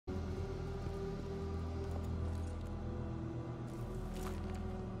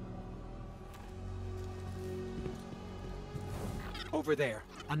Over there.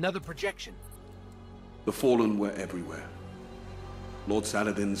 Another projection. The Fallen were everywhere. Lord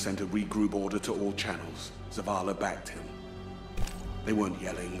Saladin sent a regroup order to all channels. Zavala backed him. They weren't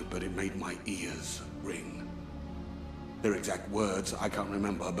yelling, but it made my ears ring. Their exact words I can't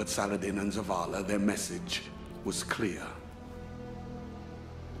remember, but Saladin and Zavala, their message was clear.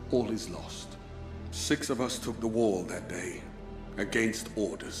 All is lost. 6 of us took the wall that day, against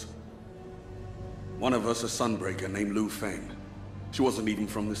orders. One of us a Sunbreaker named Lu Feng. She wasn't even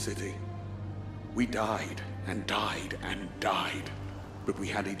from the city. We died, and died, and died. But we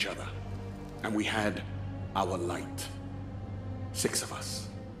had each other. And we had our light. 6 of us.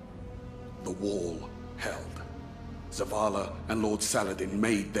 The wall held. Zavala and Lord Saladin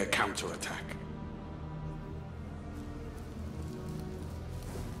made their counterattack.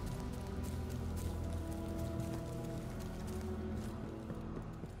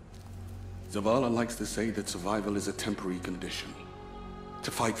 Zavala likes to say that survival is a temporary condition.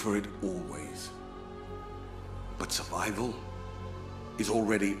 To fight for it always. But survival is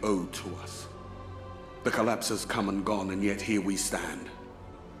already owed to us. The collapse has come and gone, and yet here we stand.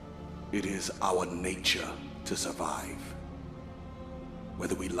 It is our nature to survive.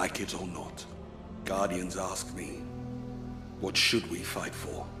 Whether we like it or not. Guardians ask me, what should we fight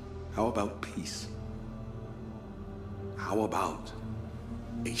for? How about peace? How about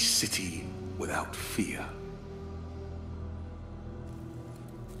a city without fear?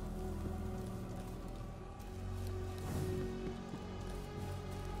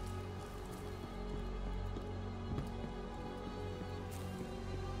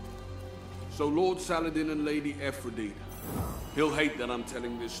 So Lord Saladin and Lady Aphrodite. He'll hate that I'm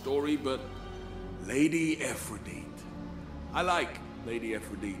telling this story, but Lady Aphrodite. I like Lady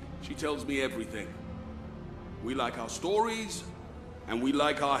Aphrodite. She tells me everything. We like our stories, and we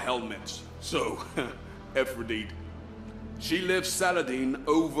like our helmets. So, Aphrodite. She lifts Saladin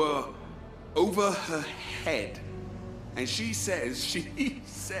over her head. And she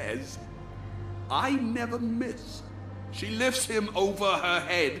says, I never miss. She lifts him over her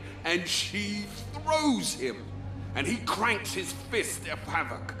head, and she throws him. And he cranks his fist of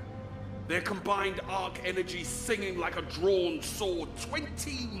havoc. Their combined arc energy singing like a drawn sword.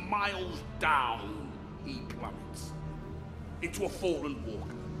 20 miles down, he plummets. Into a fallen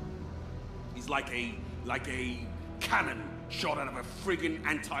walker. He's like a cannon shot out of a friggin'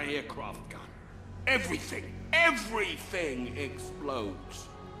 anti-aircraft gun. Everything explodes.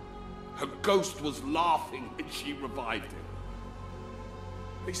 Her ghost was laughing when she revived him.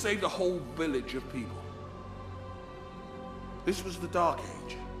 They saved a whole village of people. This was the Dark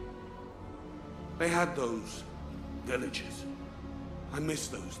Age. They had those villages. I miss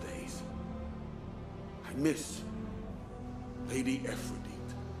those days. I miss Lady Aphrodite.